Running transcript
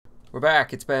We're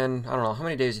back. It's been, I don't know, how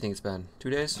many days do you think it's been? 2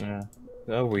 days? Yeah.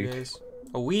 A week. 2 days?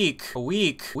 A week. A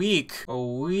week. A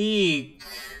week.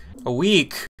 A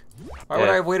week. Why would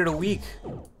I have waited a week?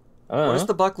 What does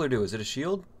the buckler do? Is it a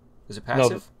shield? Is it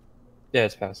passive? No, yeah,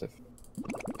 it's passive.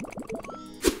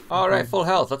 Alright, full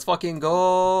health. Let's fucking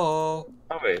go.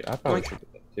 Oh wait, I probably should do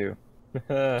that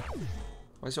too.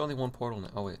 Why is there only one portal now?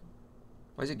 Oh wait.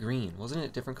 Why is it green? Wasn't it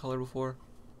a different color before?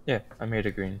 Yeah, I made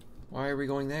it green. Why are we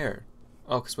going there?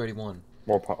 Oh, because we already won.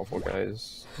 More powerful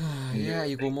guys. Yeah,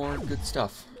 you go more good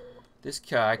stuff. This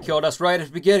guy killed us right at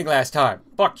the beginning last time.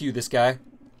 Fuck you, this guy.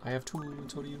 I have 2, and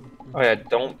so do you. Oh yeah,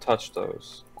 don't touch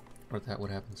those. What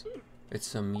happens?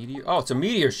 It's a meteor. Oh, it's a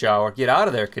meteor shower. Get out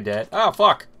of there, cadet. Oh,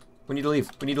 fuck. We need to leave.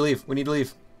 We need to leave. We need to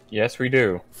leave. Yes, we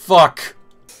do. Fuck.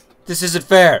 This isn't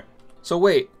fair. So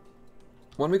wait.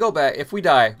 When we go back, if we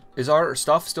die, is our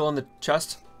stuff still in the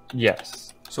chest?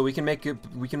 Yes. So we can make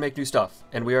new stuff,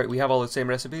 and we have all the same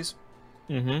recipes.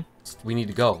 Mm-hmm. We need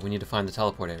to go. We need to find the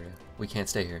teleport area. We can't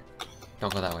stay here.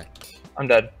 Don't go that way. I'm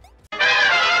dead.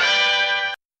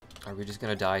 Are we just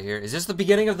gonna die here? Is this the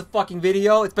beginning of the fucking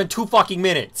video? It's been 2 fucking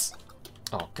minutes.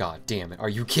 Oh god damn it. Are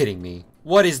you kidding me?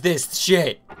 What is this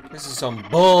shit? This is some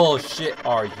bullshit.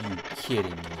 Are you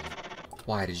kidding me?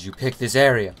 Why did you pick this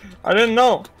area? I didn't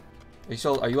know.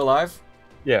 Are you alive?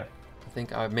 Yeah. I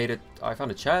think I made it. I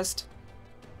found a chest.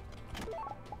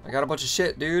 I got a bunch of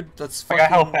shit, dude. That's fucking... I got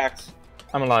health packs.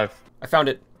 I'm alive. I found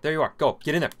it. There you are. Go.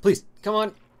 Get in there. Please. Come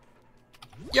on.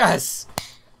 Yes!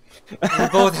 We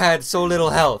both had so little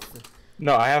health.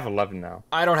 No, I have 11 now.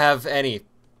 I don't have any.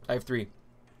 I have 3.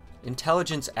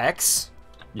 Intelligence X?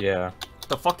 Yeah. What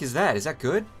the fuck is that? Is that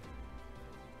good?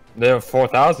 They have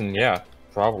 4,000, yeah.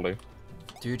 Probably.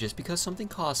 Dude, just because something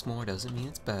costs more doesn't mean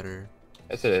it's better.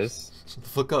 Yes, it is. Shut the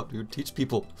fuck up, dude. Teach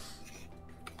people.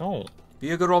 Oh.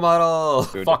 Be a good role model.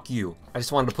 Dude. Fuck you. I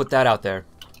just wanted to put that out there.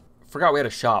 Forgot we had a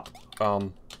shop.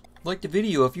 Like the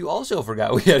video if you also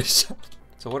forgot we had a shop.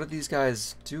 So what did these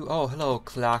guys do? Oh, hello,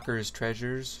 Clocker's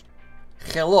Treasures.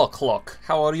 Hello, Clock.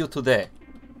 How are you today?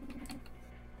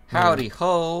 Howdy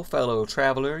ho, fellow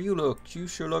traveler. You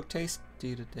sure look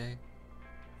tasty today.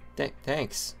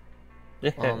 Thanks.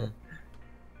 Yeah.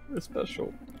 It's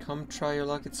special. Come try your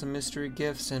luck at some mystery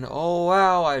gifts, and oh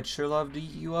wow, I'd sure love to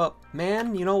eat you up.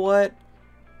 Man, you know what?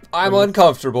 I'm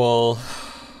uncomfortable.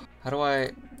 How do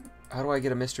I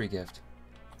get a mystery gift?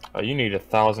 You need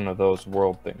 1,000 of those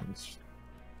world things.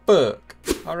 Fuck.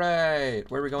 Alright,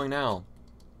 where are we going now?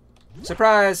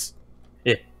 Surprise!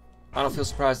 Yeah. I don't feel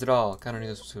surprised at all. Kinda knew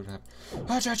this was gonna happen.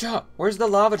 Ha-cha-cha! Where's the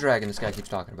lava dragon this guy keeps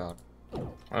talking about?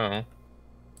 I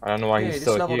don't know why Hey, he's this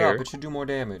still leveled here. up. It should do more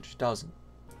damage. It doesn't.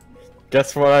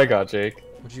 Guess what I got, Jake?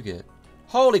 What'd you get?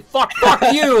 Holy fuck!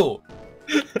 Fuck you!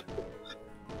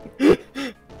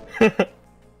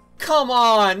 Come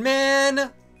on,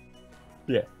 man!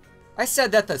 Yeah. I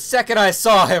said that the second I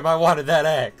saw him, I wanted that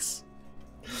X.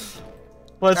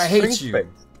 Well, it's I hate strength you.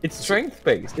 based. It's strength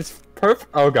based. It's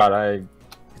perfect. Oh god,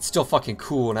 It's still fucking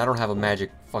cool, and I don't have a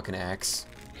magic fucking axe.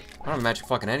 I don't have a magic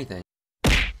fucking anything.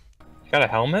 got a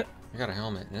helmet? I got a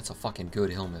helmet, and it's a fucking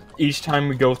good helmet. Each time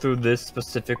we go through this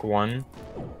specific one,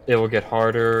 it will get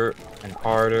harder and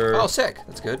harder. Oh, sick.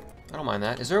 That's good. I don't mind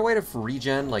that. Is there a way to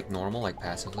regen like normal, like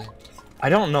passively? I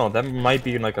don't know. That might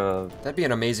be like a... That'd be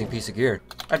an amazing piece of gear.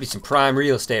 That'd be some prime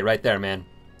real estate right there, man.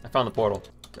 I found the portal.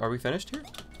 Are we finished here?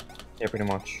 Yeah, pretty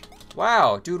much.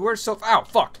 Wow, dude, we're so... Ow,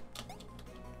 fuck.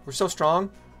 We're so strong.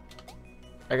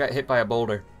 I got hit by a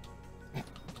boulder.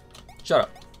 Shut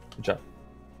up. Good job.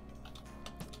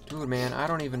 Dude, man, I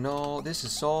don't even know. This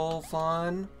is so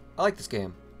fun. I like this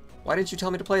game. Why didn't you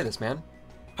tell me to play this, man?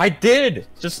 I did!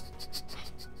 Just...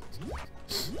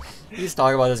 He's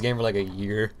talking about this game for like a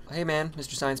year. Hey, man,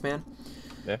 Mr. Science Man.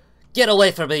 Yeah. Get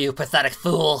away from me, you pathetic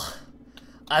fool.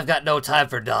 I've got no time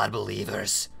for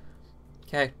non-believers.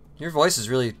 Okay, your voice is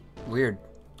really weird.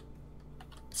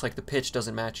 It's like the pitch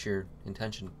doesn't match your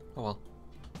intention. Oh well.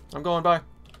 I'm going by.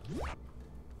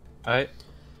 Alright.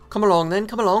 Come along then,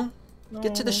 come along.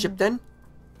 Get to the ship then.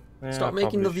 Yeah, Stop I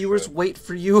making the probably viewers should. wait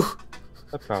for you.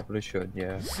 I probably should,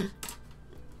 yeah.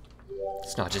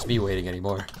 It's not just me waiting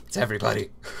anymore. It's everybody.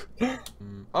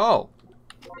 Oh.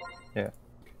 Yeah.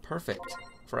 Perfect.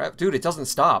 Dude, it doesn't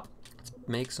stop. Let's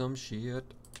make some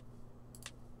shit.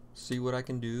 See what I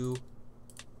can do.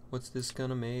 What's this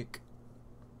gonna make?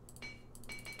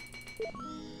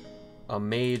 A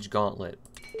mage gauntlet.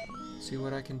 See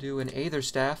what I can do. An Aether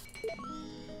staff.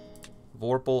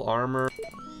 Vorpal armor.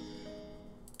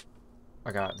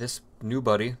 I got this new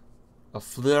buddy. A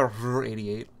Fleur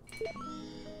 88.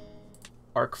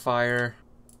 Arc fire.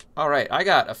 Alright, I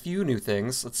got a few new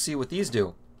things. Let's see what these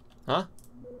do. Huh?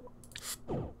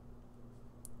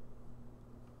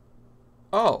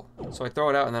 Oh, so I throw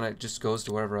it out and then it just goes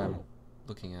to wherever I'm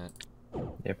looking at.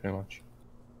 Yeah, pretty much.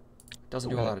 Doesn't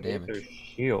do a lot of damage.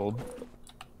 Shield.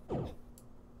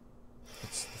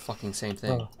 It's the fucking same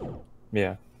thing.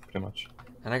 Yeah, pretty much.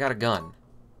 And I got a gun.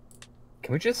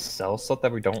 Can we just sell stuff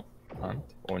that we don't want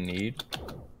or need?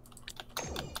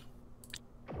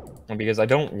 Because I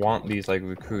don't want these like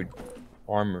recruit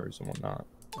armors and whatnot.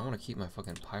 I want to keep my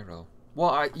fucking pyro.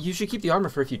 Well, you should keep the armor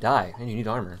for if you die, and you need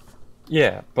armor.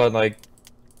 Yeah, but like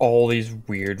all these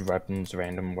weird weapons,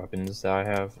 random weapons that I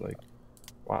have, like,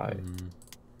 why?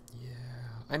 Yeah.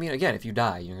 I mean, again, if you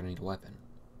die, you're gonna need a weapon.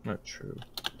 Not true.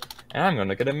 And I'm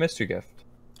gonna get a mystery gift.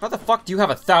 How the fuck do you have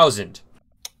 1,000?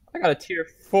 I got a tier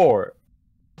 4.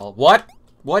 What?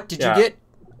 What did you get?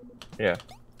 Yeah.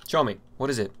 Show me. What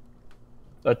is it?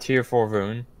 A tier 4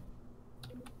 rune.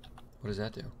 What does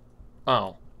that do?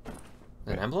 Oh.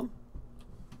 An emblem?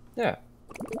 Yeah.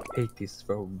 I hate these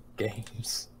rogue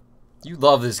games. You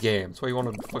love this game. That's why you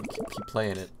want to fucking keep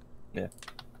playing it. Yeah.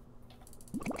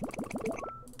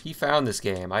 He found this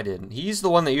game. I didn't. He's the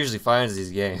one that usually finds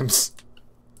these games.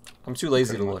 I'm too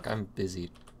lazy to look. I'm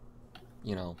busy.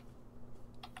 You know,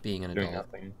 being an adult. Doing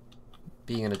nothing.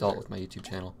 Being an adult with my YouTube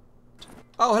channel.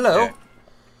 Oh, hello. Yeah.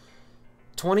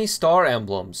 20 star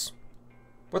emblems.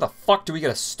 Where the fuck do we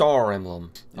get a star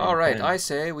emblem? Alright, Okay. I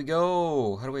say we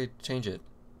go. How do we change it?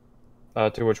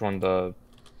 To which one? The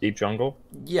Deep Jungle?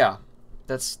 Yeah,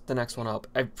 that's the next one up.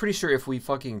 I'm pretty sure if we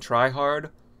fucking try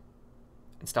hard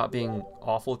and stop being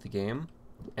awful at the game,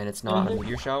 and it's not a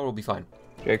meteor shower, we'll be fine.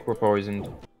 Jake, we're poisoned.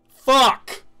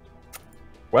 Fuck!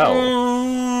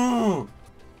 Well.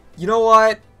 You know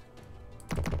what?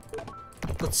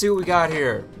 Let's see what we got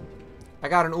here. I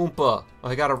got an Oompa. Oh,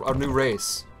 I got a new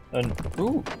race. And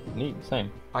ooh, neat,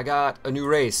 same. I got a new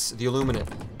race, the Illuminate.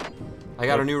 I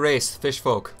got a new race, Fish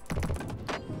Folk.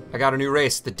 I got a new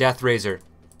race, the Death Razor.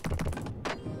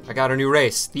 I got a new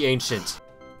race, the Ancient.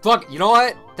 Fuck, you know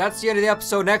what? That's the end of the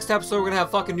episode. Next episode, we're gonna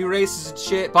have fucking new races and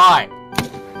shit. Bye.